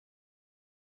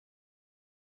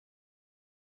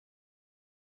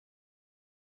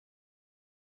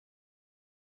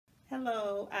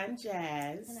Hello, I'm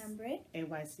Jazz. And I'm Britt.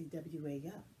 NYCWA.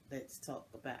 Let's talk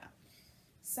about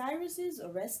Cyrus's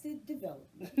Arrested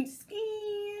Development.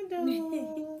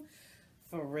 Scandal.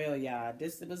 For real, y'all.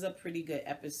 This was a pretty good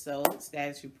episode.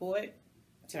 Status report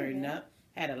turned up.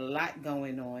 Had a lot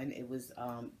going on. It was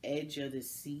edge of the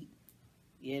seat.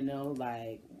 You know,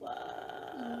 like what?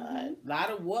 A lot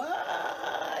of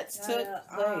what took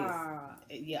place.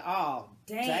 Yeah. Oh,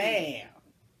 damn.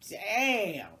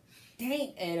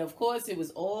 And of course, it was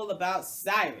all about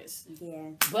Cyrus.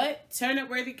 Yeah. But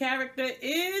turn-up-worthy character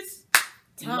is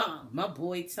Tom. My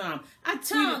boy Tom. I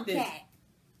tweeted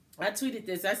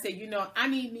this. I said, you know, I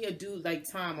need me a dude like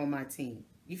Tom on my team.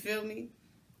 You feel me?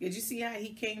 Did you see how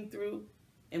he came through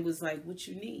and was like, what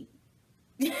you need?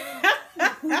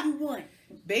 Who you want?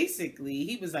 Basically,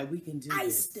 he was like, we can do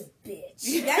Ice this. the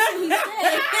bitch. That's what he said.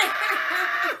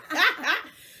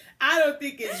 I don't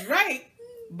think it's right.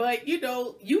 But, you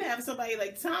know, you have somebody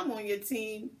like Tom on your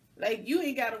team, like, you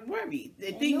ain't got to worry.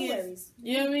 The thing is,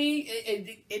 you know what I mean?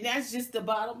 And that's just the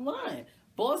bottom line.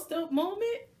 Bossed up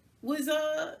moment was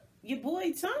your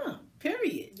boy Tom,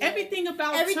 period. Yeah. Everything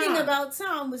about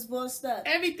Tom was bossed up.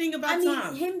 Everything about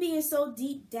Tom. Him being so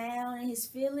deep down in his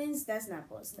feelings, that's not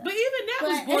bossed up. But even that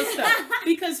was bossed up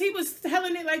because he was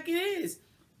telling it like it is.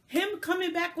 Him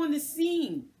coming back on the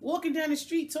scene, walking down the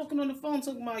street, talking on the phone,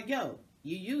 talking about, yo,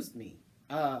 you used me.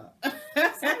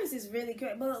 Cyrus is really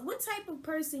great. But what type of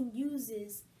person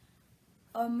uses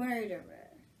a murderer?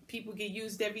 People get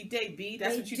used every day, B.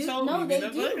 That's what you told me. No, they do.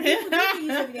 People do get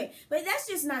used every day. But that's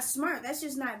just not smart. That's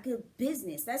just not good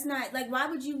business. That's not, like, why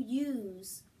would you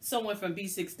use someone from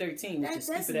B613? That's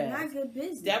not good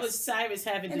business. That was Cyrus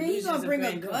having delusions. And then he's gonna bring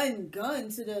a gun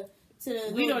to the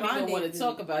we don't even want to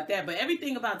talk about that. But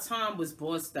everything about Tom was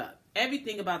bossed up.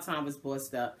 Everything about Tom was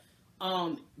bossed up.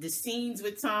 The scenes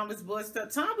with Tom was bossed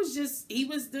up. Tom was just he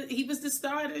was the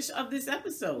star of this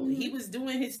episode. Mm-hmm. He was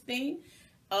doing his thing.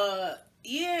 Yeah,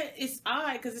 it's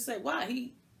odd because it's like, wow,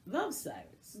 he loves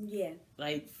Cyrus. Yeah,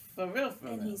 like for real.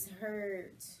 And he's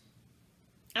hurt.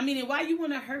 I mean, and why you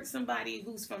want to hurt somebody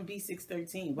who's from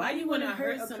B613? Why you want to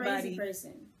hurt somebody? A crazy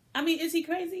person. I mean, is he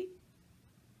crazy?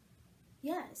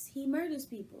 Yes, he murders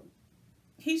people.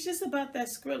 He's just about that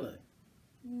Skrilla.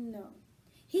 No.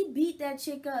 He beat that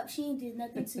chick up. She ain't did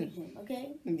nothing to him,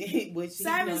 okay?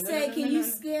 Cyrus said, can you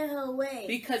scare her away?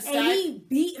 Because he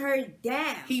beat her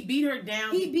down. He beat her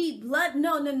down. He beat blood.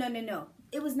 No.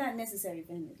 It was not necessary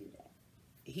for him to do that.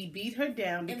 He beat her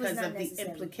down because of the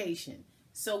implication.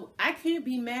 So I can't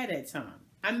be mad at Tom.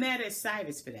 I'm mad at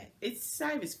Cyrus for that. It's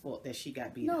Cyrus' fault that she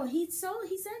got beat up. No, he said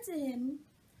to him.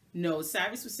 No,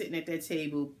 Cyrus was sitting at that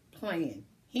table playing.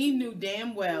 He knew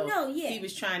damn well he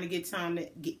was trying to get Tom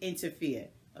to interfere.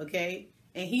 Okay,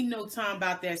 and he know Tom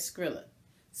about that Skrilla.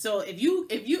 So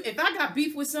if I got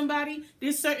beef with somebody,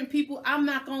 there's certain people I'm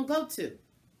not gonna go to.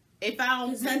 If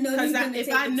I'm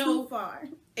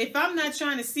not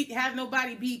trying to have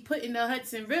nobody be put in the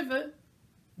Hudson River,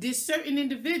 there's certain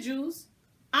individuals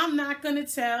I'm not gonna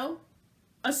tell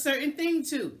a certain thing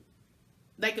to.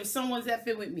 Like if someone's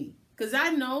effing with me, because I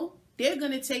know they're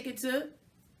gonna take it to,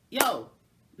 yo,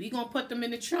 we gonna put them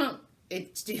in the trunk and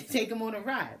take them on a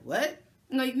ride. What?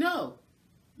 Like, no.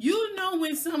 You know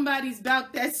when somebody's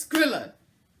about that Skrilla.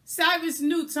 Cyrus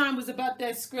knew Tom was about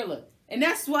that Skrilla. And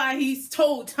that's why he's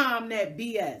told Tom that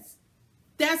BS.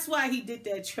 That's why he did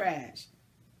that trash.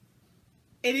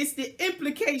 And it's the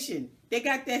implication. They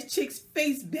got that chick's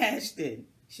face bashed in.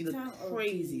 She looked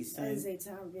crazy, son. I didn't say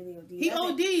Tom really OD'd. He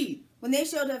OD'd. When they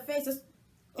showed her face,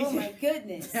 oh my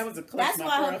goodness. That was a clutch. That's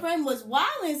why her friend was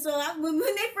wilding. So when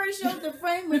they first showed the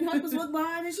friend, when Huck was looking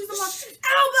behind her, she was like,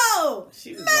 elbow!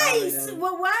 She was nice!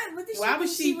 Well, why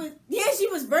was she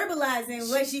verbalizing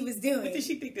what she was doing. What did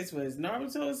she think this was?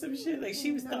 Naruto or some shit? Like,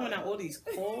 she was throwing out all these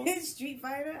calls. Street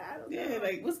Fighter? I don't know. Yeah,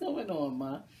 like, what's going on,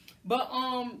 ma? But,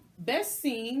 best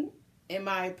scene, in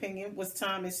my opinion, was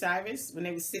Tom and Cyrus when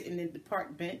they were sitting in the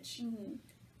park bench. Mm-hmm.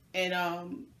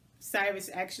 And, Cyrus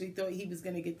actually thought he was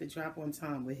going to get the drop on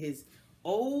Tom with his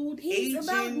old,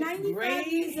 Asian,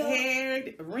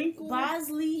 gray-haired, wrinkled...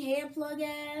 Bosley hair plug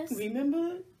ass.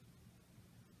 Remember?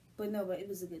 But it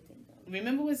was a good thing, though.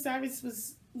 Remember when Cyrus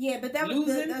was Yeah, but that losing?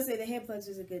 Was good. I'll say the hair plugs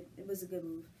was a good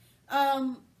move.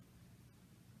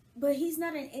 But he's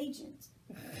not an agent.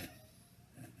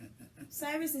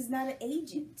 Cyrus is not an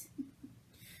agent.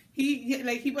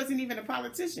 He wasn't even a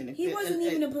politician. He wasn't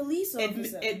even a police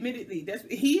officer. Admittedly,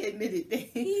 he admitted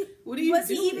that. What are you was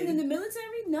doing? He even in the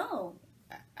military? No,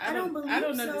 I don't believe so. I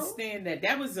don't understand that.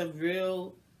 That was a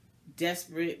real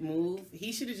desperate move.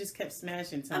 He should have just kept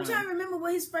smashing Tom. I'm trying to remember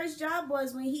what his first job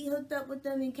was when he hooked up with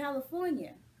them in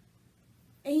California.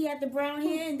 And he had the brown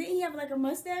hair, and didn't he have like a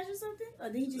mustache or something? Or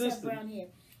did he just have brown hair?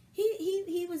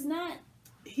 He was not.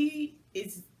 He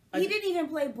is. He didn't even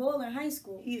play ball in high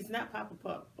school. He is not Papa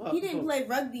Pop. He didn't play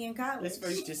rugby in college. Let's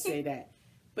first just say that.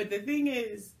 But the thing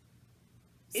is,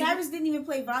 Cyrus didn't even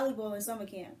play volleyball in summer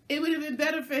camp. It would have been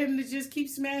better for him to just keep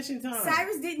smashing Tom.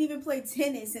 Cyrus didn't even play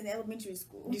tennis in elementary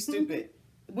school. You stupid.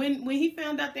 When he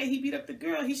found out that he beat up the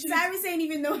girl, he should. Cyrus ain't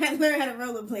even know how to learn how to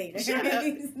rollerblade. Shut up.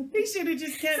 He should have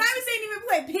just kept. Cyrus ain't even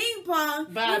play ping pong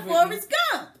before Forrest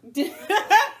Gump.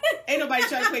 Ain't nobody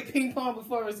trying to play ping pong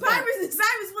before Forrest Gump.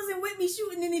 Cyrus wasn't with me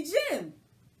shooting in the gym.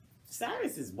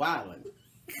 Cyrus is wilding.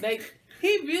 Like,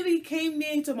 he really came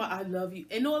there and told me, I love you.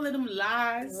 And all of them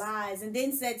lies. Lies. And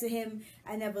then said to him,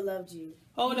 I never loved you.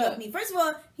 Hold up. Me. First of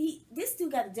all, this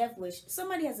dude got a death wish.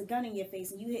 Somebody has a gun in your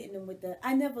face and you hitting them with the,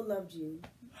 I never loved you.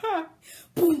 Huh.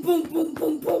 Boom, boom, boom,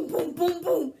 boom, boom, boom, boom,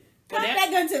 boom. Pop that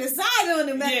gun to the side on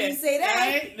him after you say that.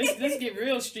 Right? Let's get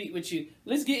real street with you.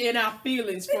 Let's get in our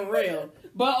feelings for real.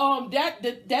 But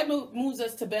that moves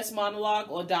us to best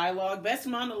monologue or dialogue. Best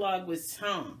monologue was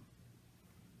Tom.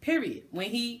 Period.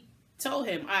 When he told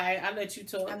him, I let you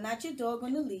talk. I'm not your dog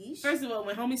on the leash. First of all,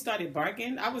 when homie started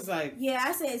barking, I was like... Yeah,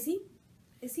 I said, is he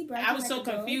barking? I was so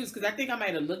confused because I think I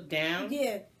might have looked down.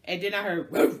 Yeah. And then I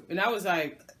heard, woof, and I was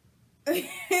like...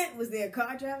 Was there a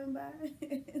car driving by?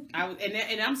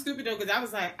 And I'm stupid though, because I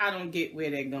was like, I don't get where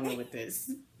they're going with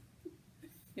this.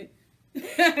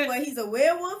 What, he's a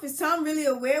werewolf? Is Tom really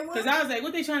a werewolf? Because I was like,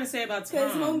 what they trying to say about Tom?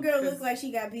 Because homegirl looked like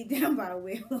she got beat down by a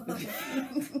werewolf.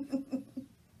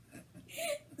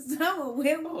 Is Tom a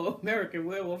werewolf? Oh, American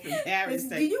Werewolf in Paris.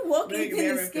 Do you walk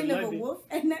into the skin of a wolf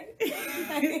at night?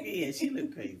 Yeah, she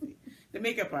looked crazy. The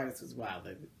makeup artist was wild.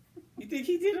 You think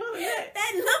he did all of that?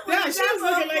 That lump was she was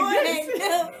looking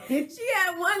like this. She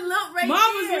had one lump right Mom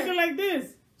there. was looking like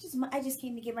this. I just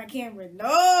came to get my camera.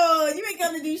 No, you ain't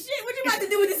come to do shit. What you about to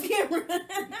do with this camera?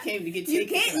 Came to get you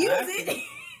can't use it.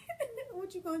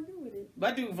 What you gonna do with it?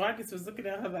 My dude Vargas was looking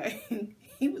at her like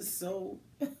he was so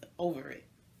over it.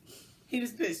 He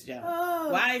was pissed, y'all. Oh,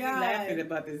 why are you laughing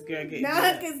about this girl getting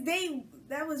because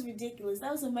that was ridiculous.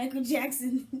 That was a Michael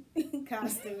Jackson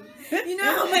costume. You know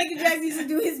how Michael Jackson used to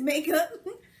do his makeup?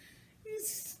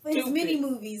 For his mini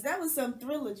movies. That was some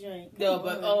Thriller joint. No,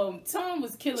 but Tom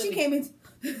was killing She came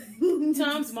in.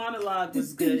 Tom's monologue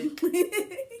was good. He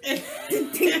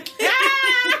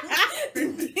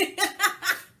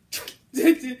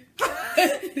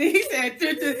said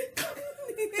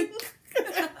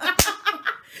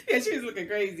yeah, she was looking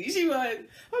crazy. She was.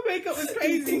 Her makeup was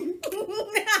crazy.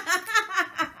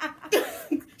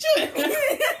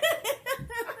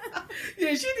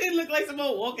 Yeah, she didn't look like some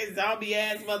old walking zombie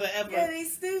ass mother ever. Yeah, they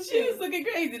stupid. She was looking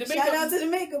crazy. Shout out to the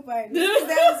makeup artist.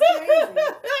 That was crazy.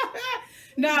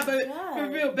 Nah, but for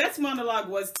real, best monologue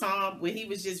was Tom when he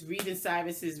was just reading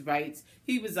Cyrus's rights.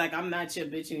 He was like, I'm not your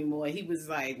bitch anymore. He was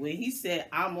like, when he said,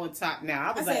 I'm on top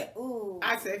now, I was like, ooh.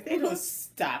 I said, if they don't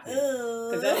stop it.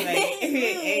 Because I was like,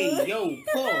 hey, yo,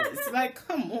 pause. Like,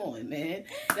 come on, man.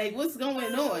 Like, what's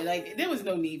going on? Like, there was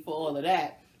no need for all of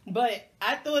that. But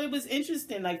I thought it was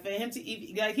interesting, like, for him to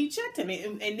even, like, he checked him.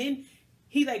 And then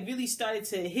he, like, really started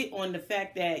to hit on the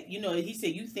fact that, you know, he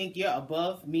said, you think you're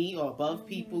above me or above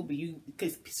people, but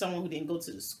because someone who didn't go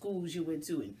to the schools you went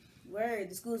to and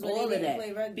the schools where they didn't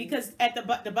play rugby. Because at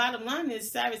the bottom line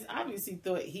is, Cyrus obviously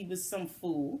thought he was some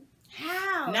fool.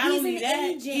 How? Not only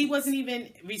that, he wasn't even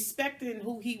respecting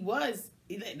who he was,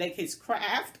 like his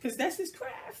craft, because that's his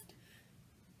craft.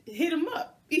 Hit him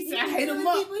up. He said, I hit him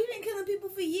up. He's been killing people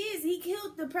for years. He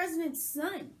killed the president's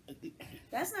son.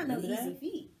 That's not no easy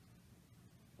feat.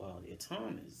 Well, yeah,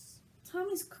 Tom is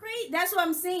crazy. That's what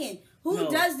I'm saying. Who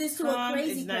does this to a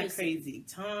crazy person? Tom is not crazy.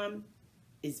 Tom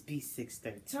is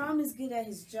B613. Tom is good at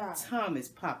his job. Tom is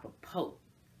Papa Pope.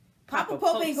 Papa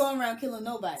Pope ain't going around killing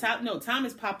nobody. Tom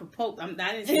is Papa Pope. I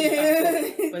didn't say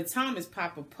Papa Pope, but Tom is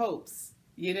Papa Pope's.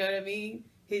 You know what I mean?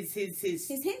 His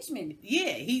henchman.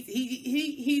 Yeah,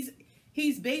 he's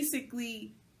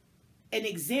basically an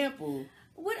example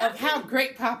of how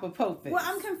great Papa Pope is. What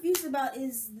I'm confused about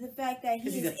is the fact that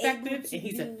he's effective and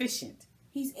he's efficient.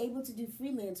 He's able to do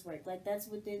freelance work. Like that's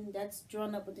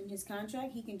drawn up within his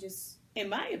contract. He can just. In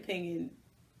my opinion,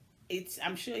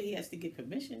 I'm sure he has to get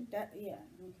permission. Okay.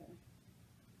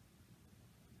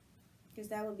 Because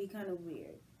that would be kind of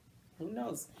weird. Who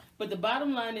knows? But the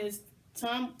bottom line is,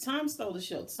 Tom stole the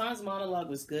show. Tom's monologue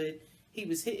was good. He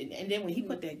was hitting, and then when he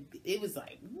put that, it was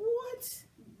like, what?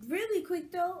 Really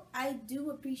quick though, I do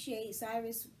appreciate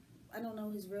Cyrus. I don't know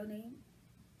his real name,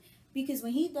 because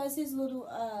when he does his little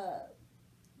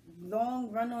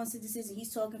long run-on sentences and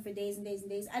he's talking for days and days and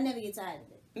days, I never get tired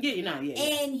of it. Yeah, you're not. Yeah.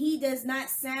 And he does not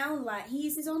sound like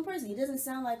he's his own person. He doesn't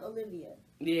sound like Olivia.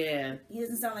 Yeah. He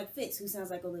doesn't sound like Fitz, who sounds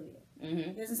like Olivia.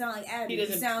 Mm-hmm. He doesn't sound like Abby.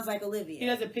 He sounds like Olivia. He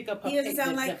doesn't pick up her He doesn't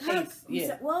sound like Huck.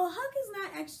 Yeah. Well, Huck is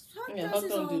not actually. Huck Huck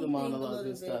don't do the monologues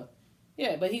and stuff.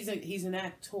 Yeah, but he's an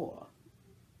actor.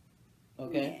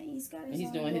 Okay. Yeah, he's got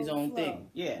he's doing his own thing.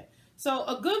 Yeah. So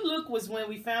a good look was when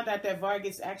we found out that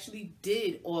Vargas actually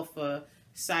did offer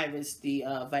Cyrus the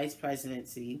vice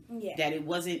presidency. Yeah. That it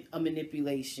wasn't a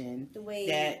manipulation. The way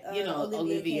that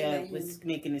Olivia was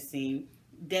making it seem.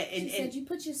 That she said, "You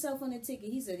put yourself on the ticket."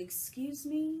 He said, "Excuse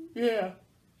me." Yeah.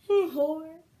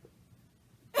 Whore.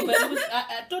 But it was,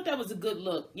 I thought that was a good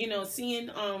look. You know, seeing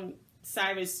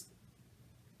Cyrus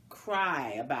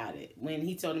cry about it when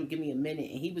he told him, "Give me a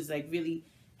minute," and he was like really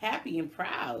happy and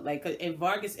proud. Like, and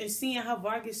Vargas, and seeing how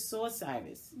Vargas saw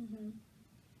Cyrus. Mm-hmm.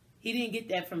 He didn't get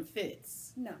that from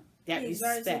Fitz. No. That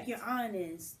respect. Like, you're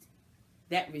honest.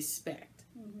 That respect.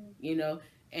 Mm-hmm. You know,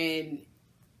 and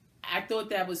I thought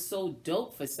that was so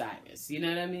dope for Cyrus. You know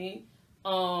what I mean?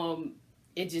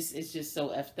 It's just so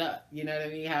effed up. You know what I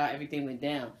mean? How everything went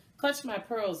down. Clutch My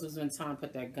Pearls was when Tom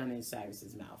put that gun in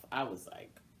Cyrus's mouth. I was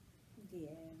like, yeah.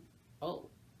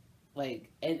 Oh. Like,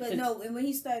 and but no, and when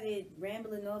he started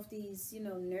rambling off these,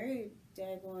 nerd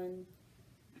daggone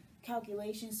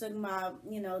calculations, talking about,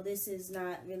 this is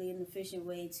not really an efficient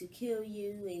way to kill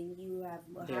you, and you have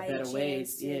a higher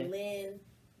chance to live.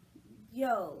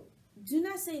 Yo, do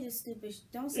not say this stupid.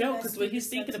 Don't say that. Because what he's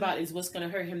thinking about is what's going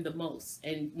to hurt him the most.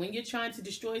 And when you're trying to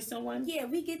destroy someone, yeah,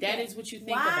 we get that is what you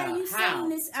think about. Why are you saying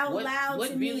this out loud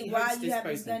to really me while you have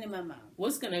this gun in my mouth?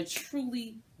 What's going to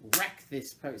truly wreck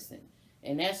this person?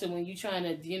 And that's when you're trying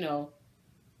to,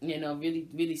 really,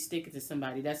 really stick it to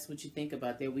somebody. That's what you think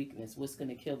about their weakness. What's going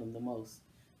to kill them the most?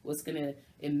 What's going to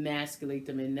emasculate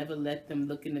them and never let them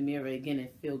look in the mirror again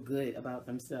and feel good about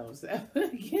themselves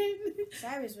again?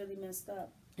 Cyrus really messed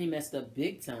up. He messed up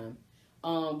big time.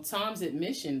 Tom's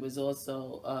admission was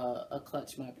also a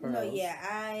Clutch My Pearls. No, yeah,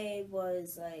 I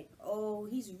was like, oh,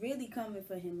 he's really coming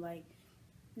for him. Like,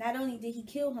 not only did he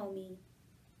kill homie,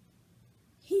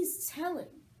 he's telling.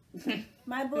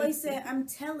 My boy said, "I'm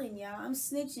telling y'all, I'm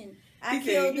snitching. I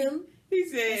killed him." He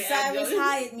said, "Cyrus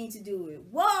hired me to do it."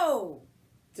 Whoa!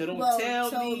 So don't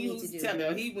tell me who's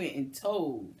telling. He went and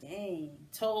told. Dang.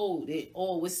 Told it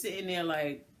all. Was sitting there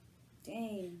like,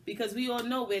 dang. Because we all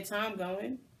know where Tom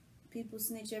going. People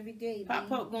snitch every day. Pop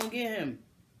Pop gonna get him.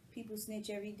 People snitch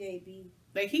every day, B.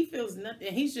 Like he feels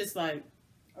nothing. He's just like,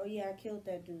 oh yeah, I killed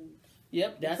that dude.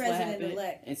 Yep, that's what happened.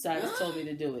 And Cyrus told me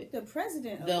to do it. The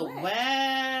president-elect. The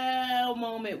wow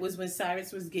moment was when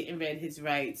Cyrus was getting read his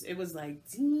rights. It was like,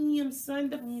 damn, son,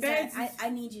 the feds. Like, I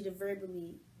need you to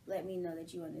verbally let me know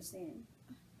that you understand.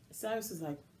 Cyrus was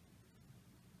like,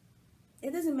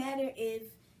 it doesn't matter if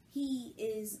he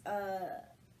is,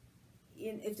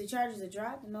 if the charges are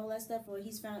dropped and all that stuff, or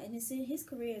he's found innocent, his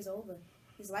career is over.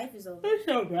 His life is over. It's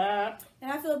so bad.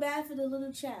 And I feel bad for the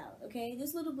little child, okay?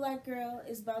 This little black girl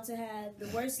is about to have the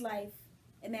worst life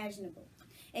imaginable.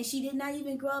 And she did not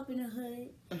even grow up in a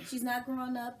hood. She's not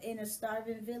growing up in a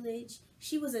starving village.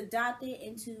 She was adopted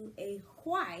into a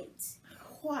white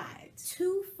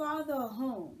two-father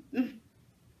home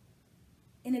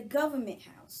in a government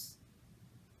house.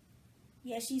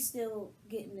 Yeah, she's still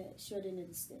getting the short end of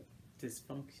the stick.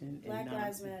 Dysfunction. Black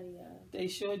lives matter, y'all. They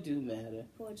sure do matter.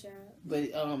 Poor child.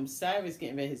 But Cyrus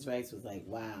getting read his rights was like,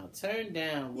 wow. Turned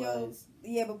down was...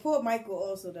 Yeah, but poor Michael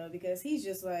also, though, because he's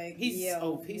just like,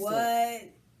 what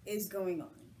is going on?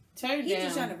 Turned down... He's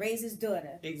just trying to raise his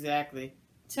daughter. Exactly.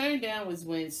 Turned down was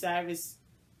when Cyrus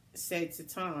said to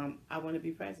Tom, I want to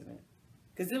be president.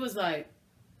 Because it was like,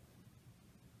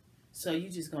 so you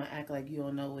just going to act like you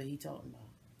don't know what he talking about?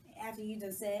 After you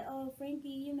just said, oh,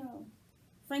 Frankie,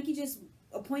 Frankie just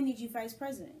appointed you vice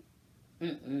president.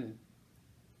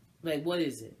 Like, what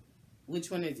is it? Which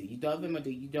one is it? You love him or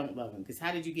you don't love him? Because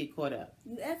how did you get caught up?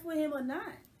 You F with him or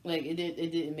not? Like, it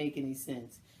didn't make any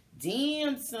sense.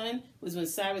 Damn, son, was when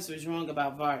Cyrus was wrong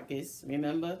about Vargas.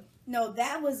 Remember? No,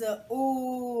 that was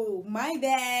ooh, my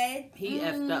bad. He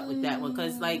effed up with that one.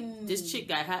 Because, like, this chick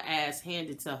got her ass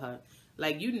handed to her.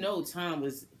 Like, Tom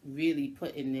was really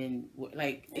putting in,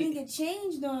 like... And he get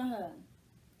changed on her.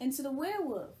 Into the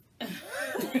werewolf.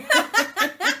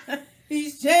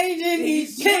 He's changing,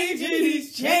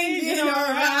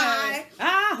 alright.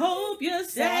 I hope you're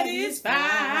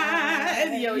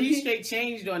satisfied. Yo, he straight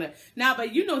changed on her. Nah, but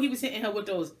he was hitting her with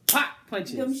those pop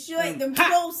punches. Them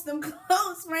close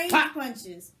range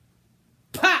punches.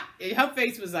 Pop! And her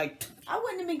face was like... I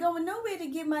wouldn't have been going nowhere to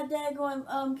get my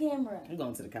daggone camera. I'm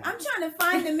going to the couch. I'm trying to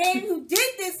find the man who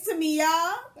did this to me,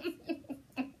 y'all.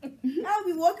 I'll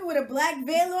be walking with a black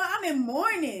veil on. I'm in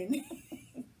mourning.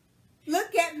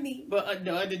 Look at me. But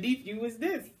no, underneath you was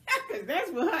this. Because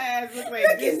that's what her ass look like.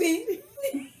 Look at me.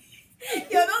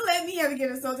 Yo, don't let me ever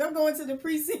get assaulted. I'm going to the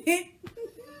precinct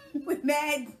with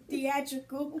mad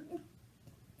theatrical.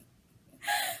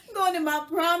 I'm going to my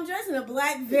prom dress in a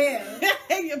black veil.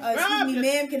 Excuse me,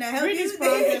 ma'am, can I help you? British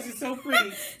prom dress is so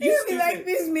pretty. You be like,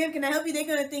 excuse me, ma'am, can I help you? They're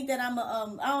going to think that I'm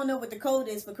a, I don't know what the code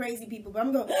is for crazy people, but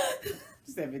I'm going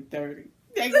 7:30.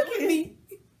 Look at me.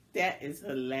 That is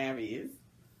hilarious.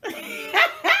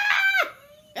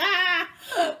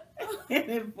 And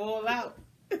then fall out.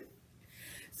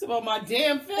 So on my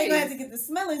damn face. They're going to have to get the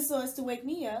smelling sauce to wake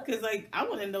me up. Because, like, I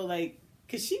want to know, like,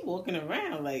 because she walking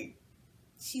around, like.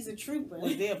 She's a trooper.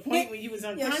 Was there a point when you was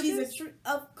unconscious? Yeah, she's a trooper.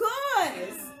 Of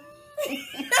course.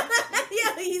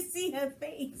 Yeah, you see her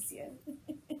face. Yeah.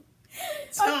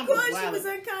 Of course she was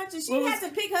unconscious. She had to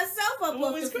pick herself up off the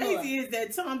floor. What was crazy is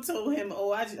that Tom told him,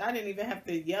 oh, I didn't even have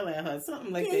to yell at her.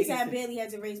 Something like that. He said, I barely had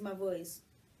to raise my voice.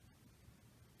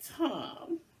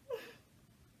 Tom.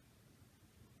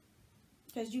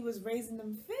 Because you was raising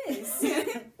them fists. Did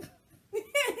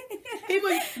he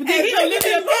lift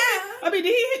it up? I mean,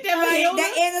 did he hit that viola?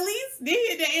 That Annalise? Did he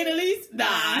hit that Annalise?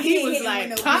 Nah, he was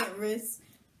like, pop,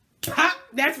 pop.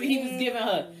 That's what he was giving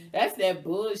her. That's that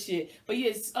bullshit. But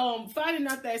yes, finding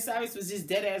out that Cyrus was just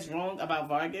dead ass wrong about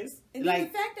Vargas. And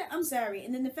like the fact that I'm sorry,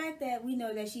 and then the fact that we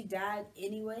know that she died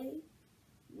anyway.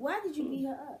 Why did you beat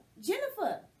her up,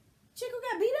 Jennifer? Chick who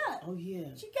got beat up. Oh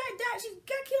yeah. She got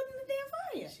killed in the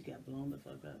damn fire. She got blown the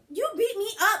fuck up. You beat me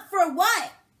up for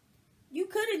what? You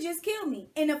could have just killed me.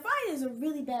 And a fire is a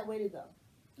really bad way to go.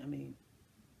 I mean,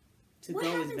 what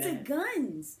happened to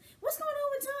guns? What's going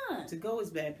on with Tom? To go is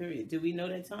bad, period. Do we know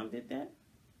that Tom did that?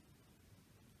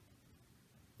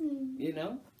 You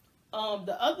know?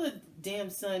 The other damn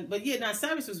son, but yeah, now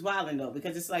Cyrus was wilding though,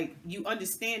 because it's like, you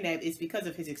understand that it's because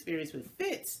of his experience with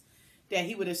Fitz that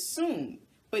he would assume.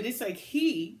 But it's like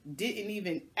he didn't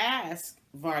even ask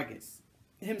Vargas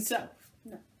himself.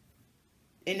 No.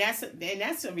 And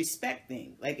that's a respect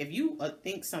thing. Like, if you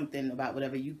think something about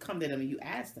whatever, you come to them and you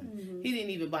ask them. Mm-hmm. He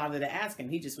didn't even bother to ask him.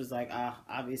 He just was like,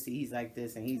 obviously he's like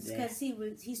this and he's because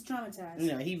he's traumatized.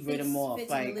 You know, he rid him off.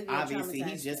 Like, obviously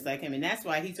he's just like him, and that's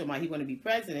why he told me he want to be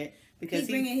president, because he's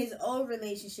bringing his old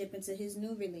relationship into his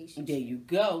new relationship. There you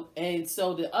go. And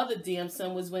so the other damn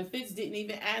son was when Fitz didn't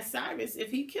even ask Cyrus if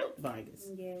he killed Vargas.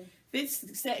 Yeah.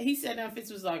 Fitz sat down.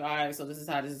 Fitz was like, all right, so this is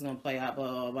how this is gonna play out.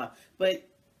 Blah blah blah. But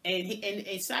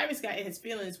And Cyrus got in his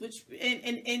feelings, which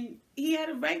and he had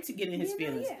a right to get in his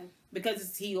feelings,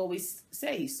 because he always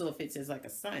say he saw Fitz as like a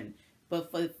son.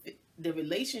 But for the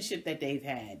relationship that they've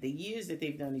had, the years that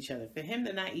they've known each other, for him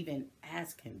to not even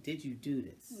ask him, did you do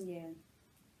this? Yeah.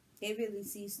 They really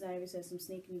see Cyrus as some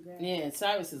snake in the grass. Yeah,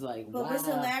 Cyrus is like, wow. But what's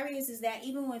hilarious is that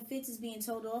even when Fitz is being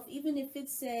told off, even if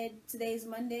Fitz said today's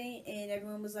Monday and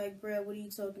everyone was like, bruh, what are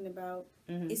you talking about?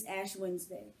 Mm-hmm. It's Ash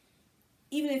Wednesday.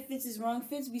 Even if Fitz is wrong,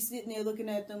 Fitz be sitting there looking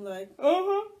at them like,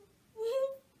 uh-huh.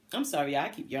 I'm sorry, I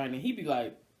keep yarning. He be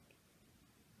like,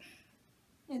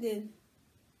 and then,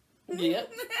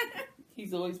 yep.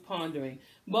 He's always pondering.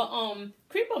 But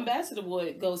Creep Ambassador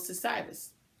Award goes to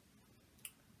Cyrus,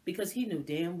 because he knew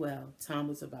damn well Tom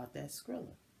was about that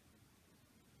Skrilla.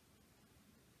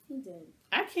 He did.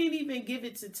 I can't even give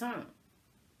it to Tom.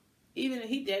 Even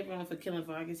he dead wrong for killing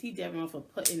Vargas. He dead wrong for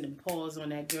putting the paws on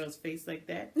that girl's face like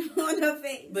that. On her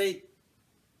face. But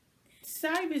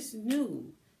Cyrus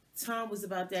knew Tom was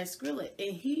about that Skrilla,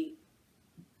 and he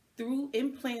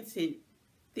implanted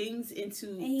things into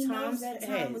and he Tom's knows that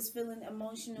head. Tom was feeling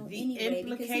emotional the anyway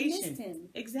implication. Because he missed him.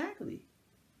 Exactly.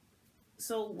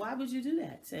 So why would you do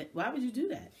that? Why would you do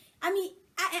that? I mean,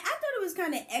 I thought it was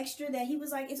kind of extra that he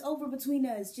was like, it's over between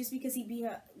us, just because he beat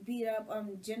up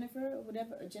Jennifer or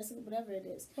whatever, or Jessica, whatever it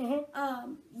is. Uh-huh.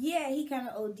 Yeah, he kind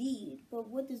of OD'd, but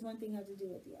what does one thing have to do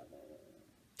with the other?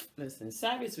 Listen,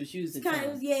 Cyrus was using Tom.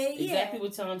 Exactly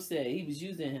what Tom said. He was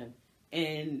using him,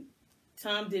 and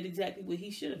Tom did exactly what he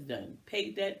should have done.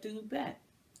 Paid that dude back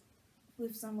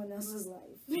with someone else's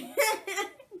life.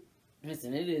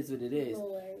 Listen, it is what it is.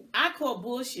 Lord. I call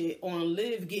bullshit on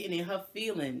Liv getting in her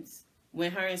feelings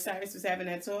when her and Cyrus was having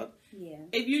that talk. Yeah.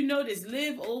 If you notice,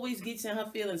 Liv always gets in her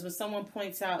feelings when someone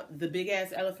points out the big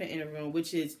ass elephant in the room,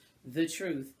 which is the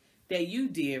truth. That you,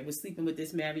 dear, was sleeping with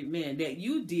this married man. That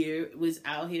you, dear, was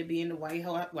out here being the White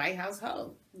House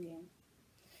hoe. Yeah.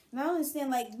 And I don't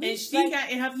understand, like, and she got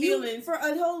in her feelings. For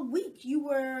a whole week, you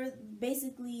were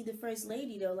basically the first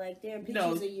lady, though. Like, there are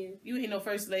pictures of you. You ain't no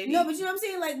first lady. No, but you know what I'm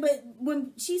saying? Like, but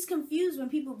when she's confused when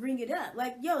people bring it up.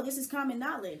 Like, yo, this is common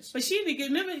knowledge. But she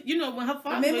didn't remember, you know, when her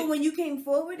father... Remember when you came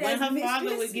forward when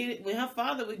her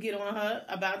father would get on her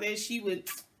about that, she would...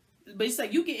 But it's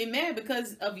like, you getting mad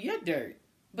because of your dirt.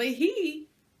 But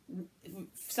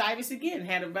Cyrus, again,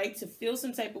 had a right to feel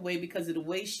some type of way because of the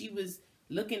way she was...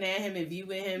 looking at him and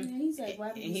viewing him, and he's like, "Why?"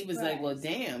 And he was like, "Well,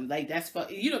 damn, like that's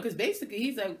because basically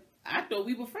he's like, I thought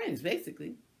we were friends,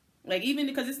 basically, like even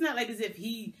because it's not like as if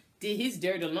he did his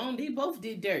dirt alone; they both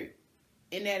did dirt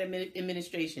in that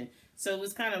administration. So it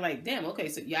was kind of like, damn, okay,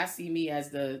 so y'all see me as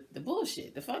the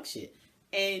bullshit, the fuck shit,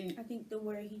 and I think the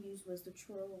word he used was the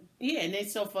troll. Yeah, and then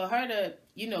so for her to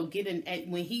get in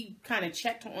when he kind of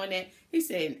checked her on that, he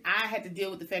said, I had to deal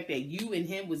with the fact that you and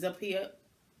him was up here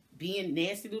being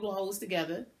nasty little hoes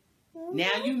together. Mm-hmm.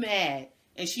 Now you mad,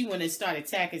 and she want to start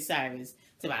attacking Cyrus.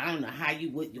 So I don't know how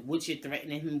what you're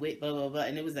threatening him with, blah blah blah.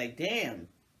 And it was like, damn,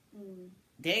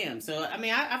 damn. So I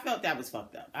mean, I felt that was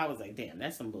fucked up. I was like, damn,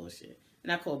 that's some bullshit,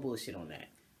 and I call bullshit on that.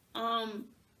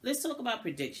 Let's talk about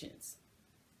predictions.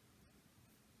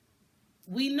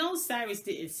 We know Cyrus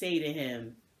didn't say to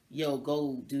him, "Yo,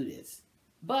 go do this,"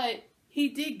 but he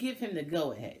did give him the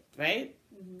go ahead, right?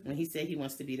 Mm-hmm. When he said he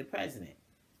wants to be the president.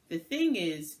 The thing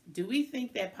is, do we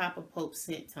think that Papa Pope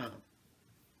sent Tom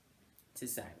to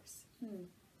Cyrus?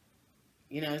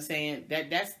 You know what I'm saying?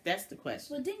 That's the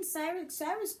question. Well, didn't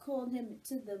Cyrus called him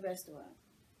to the restaurant?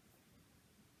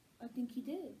 I think he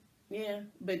did. Yeah,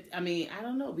 but I mean, I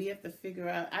don't know. We have to figure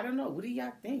out. I don't know. What do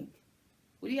y'all think?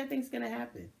 What do y'all think is gonna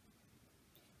happen?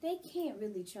 They can't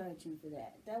really charge him for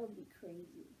that. That would be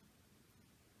crazy.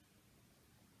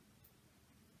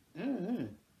 Mm-hmm.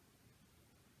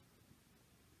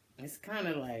 It's kind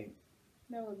of like...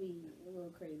 That would be a little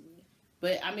crazy.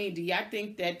 But, I mean, do y'all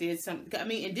think that there's some... I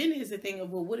mean, and then there's the thing of,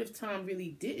 well, what if Tom really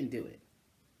didn't do it?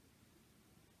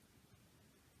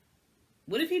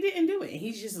 What if he didn't do it and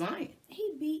he's just lying?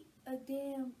 He beat a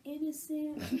damn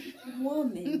innocent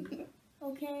woman.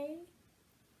 Okay?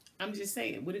 I'm just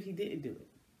saying, what if he didn't do it?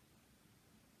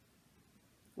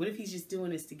 What if he's just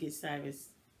doing this to get Cyrus?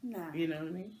 Nah. You know what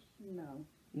I mean? No.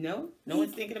 No? No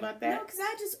one's thinking about that? No,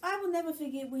 because I will never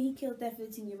forget when he killed that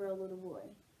 15-year-old little boy.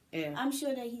 Yeah. I'm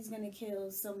sure that he's going to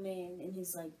kill some man in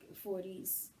his,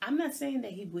 40s. I'm not saying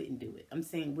that he wouldn't do it. I'm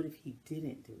saying, what if he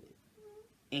didn't do it?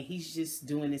 And he's just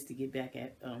doing this to get back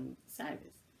at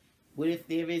Cyrus? What if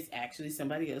there is actually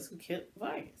somebody else who killed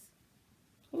Vargas?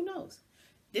 Who knows?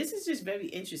 This is just very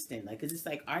interesting. Because it's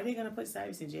like, are they going to put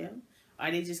Cyrus in jail? Are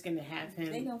they just going to have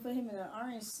him... They're going to put him in an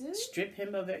orange suit? Strip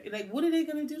him of it? Like, what are they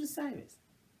going to do to Cyrus?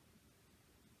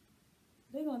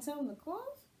 They're going to tell him to close?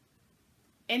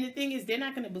 And the thing is, they're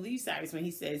not going to believe Cyrus when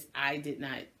he says, I did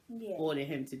not order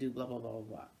him to do blah, blah, blah,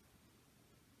 blah,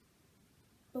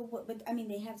 blah. But I mean,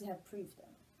 they have to have proof, though.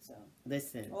 So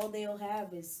listen. All they'll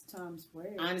have is Tom's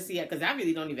word. Honestly, yeah, because I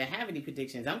really don't even have any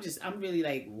predictions. I'm really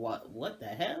like, what the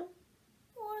hell?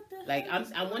 Like,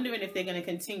 I'm wondering if they're going to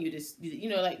continue this, you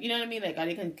know what I mean? Like, are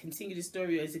they going to continue the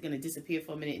story, or is it going to disappear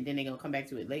for a minute and then they're going to come back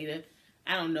to it later?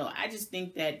 I don't know. I just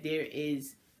think that there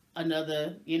is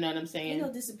another, you know what I'm saying? Ain't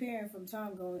no disappearing from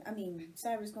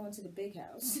Cyrus going to the big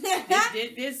house.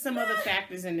 There's some other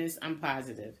factors in this, I'm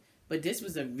positive. But this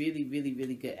was a really, really,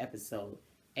 really good episode.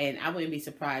 And I wouldn't be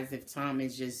surprised if Tom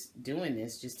is just doing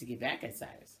this just to get back at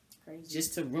Cyrus. Crazy.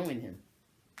 Just to ruin him.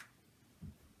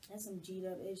 That's some G'd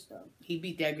up ish though. He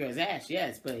beat that girl's ass,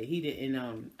 yes, but he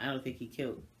didn't. I don't think he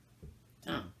killed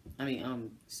Tom.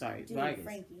 Sorry, Vargas.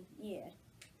 Frankie, yeah.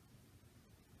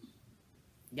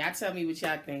 Y'all tell me what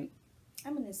y'all think.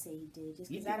 I'm gonna say he did,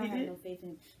 just because I don't have no faith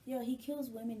in him. Yo, he kills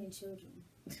women and children.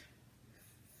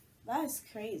 That's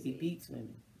crazy. He beats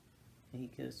women and he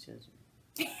kills children.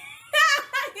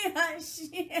 Yeah,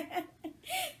 shit.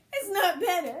 It's not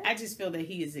better. I just feel that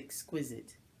he is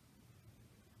exquisite.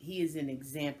 He is an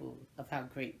example of how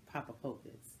great Papa Pope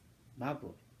is. My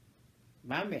boy.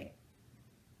 My man.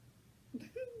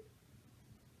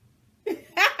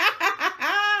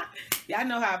 Y'all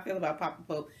know how I feel about Papa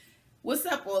Pope. What's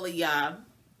up, all of y'all?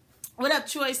 What up,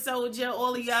 Troy Soldier?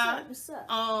 All of y'all. What's up?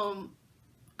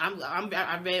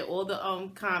 I read all the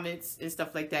comments and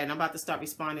stuff like that, and I'm about to start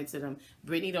responding to them.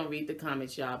 Brittany don't read the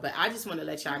comments, y'all, but I just want to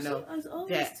let y'all know I was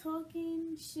always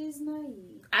talking. She's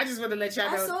naive. I just want to let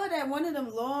y'all know. I saw that one of them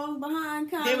long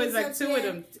behind comments. There was like two of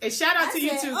them. And shout out to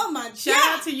you two. Oh my God.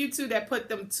 Shout out to you two that put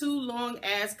them 2 long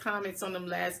ass comments on them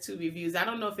last 2 reviews. I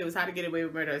don't know if it was How to Get Away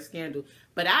with Murder or Scandal,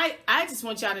 but I just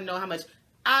want y'all to know how much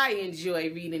I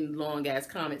enjoy reading long ass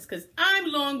comments, because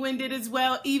I'm long winded as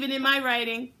well, even in my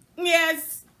writing.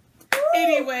 Yes.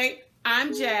 Anyway,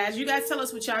 I'm Jazz. You guys tell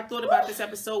us what y'all thought about this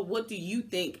episode. What do you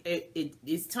think?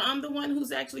 Is Tom the one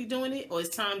who's actually doing it, or is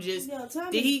Tom just? Yo,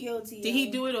 Tom did is guilty. Did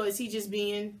he do it, or is he just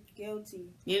being guilty?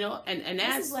 You know, and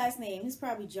what's his last name? It's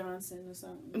probably Johnson or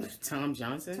something. Tom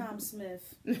Johnson. Tom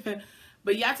Smith.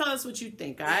 But y'all tell us what you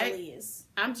think. All right. Alias.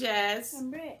 I'm Jazz.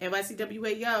 I'm Britt.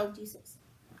 NYCWA, yo. Jesus.